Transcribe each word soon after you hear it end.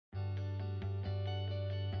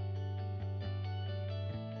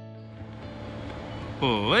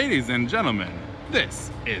Ladies and gentlemen, this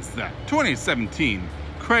is the 2017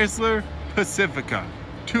 Chrysler Pacifica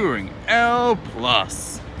Touring-L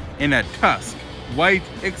Plus in a Tusk White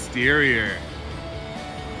exterior.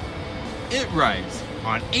 It rides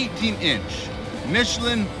on 18-inch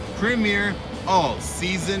Michelin Premier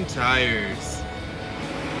all-season tires.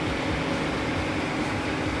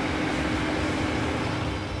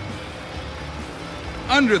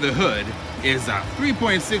 Under the hood is a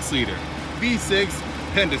 3.6-liter V6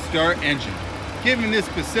 Pentastar engine, giving this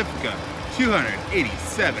Pacifica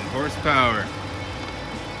 287 horsepower.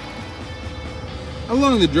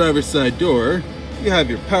 Along the driver's side door, you have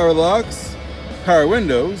your power locks, power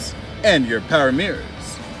windows, and your power mirrors.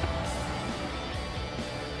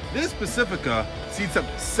 This Pacifica seats up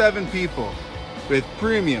to 7 people with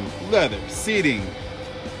premium leather seating.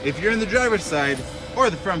 If you're in the driver's side or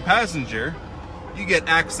the front passenger, you get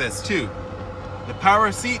access to the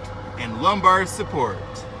power seat and lumbar support.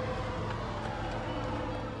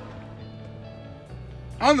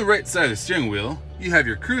 On the right side of the steering wheel, you have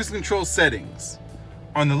your cruise control settings.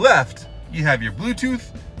 On the left, you have your Bluetooth,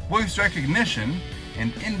 voice recognition,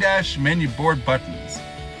 and in-dash menu board buttons.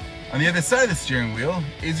 On the other side of the steering wheel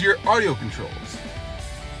is your audio controls.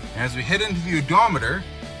 As we hit into the odometer,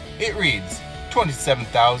 it reads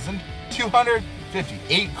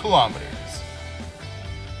 27,258 kilometers.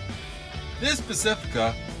 This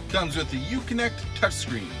Pacifica comes with a Uconnect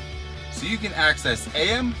touchscreen, so you can access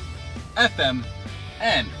AM, FM,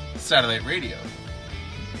 and satellite radio.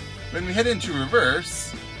 When we head into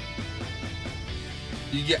reverse,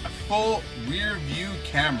 you get a full rear view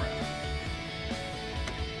camera.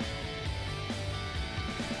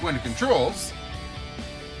 When it controls,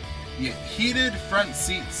 you get heated front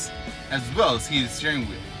seats as well as heated steering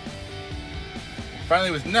wheel.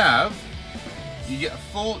 Finally, with nav, you get a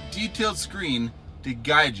full detailed screen to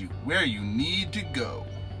guide you where you need to go.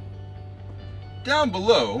 Down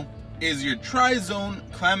below is your tri-zone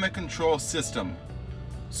climate control system,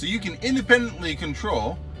 so you can independently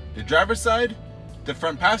control the driver's side, the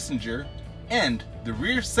front passenger, and the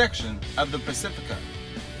rear section of the Pacifica.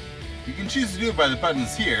 You can choose to do it by the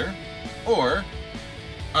buttons here, or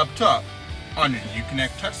up top on your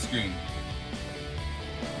Uconnect touchscreen.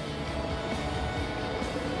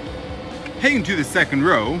 Heading to the second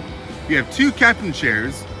row, you have 2 captain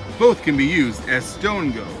chairs. Both can be used as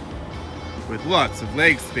stone go, with lots of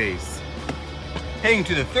leg space. Heading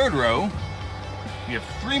to the third row, you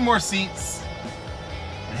have 3 more seats.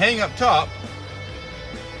 And heading up top,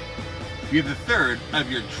 you have the third of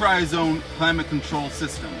your tri-zone climate control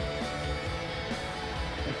system.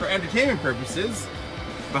 And for entertainment purposes,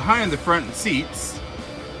 behind the front seats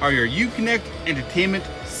are your Uconnect entertainment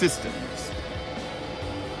systems.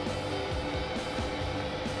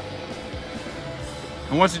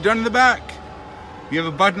 And once you're done in the back, you have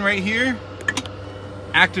a button right here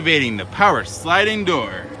activating the power sliding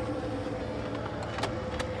door.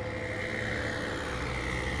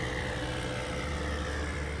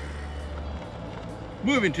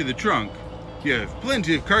 Moving to the trunk, you have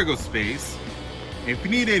plenty of cargo space. If you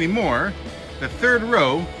need any more, the third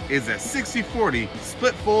row is a 60/40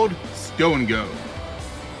 split fold stone go.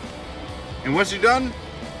 And once you're done,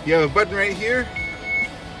 you have a button right here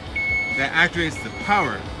that activates the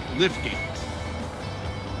power liftgate.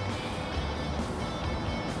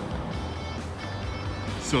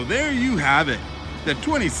 So there you have it, the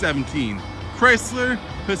 2017 Chrysler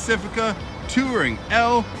Pacifica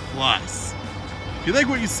Touring-L Plus. If you like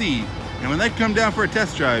what you see and would like to come down for a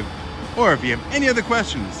test drive, or if you have any other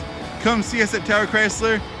questions, come see us at Tower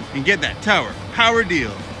Chrysler and get that Tower Power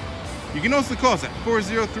deal. You can also call us at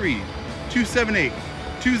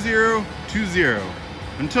 403-278-2020.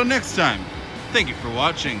 Until next time, thank you for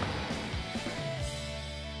watching.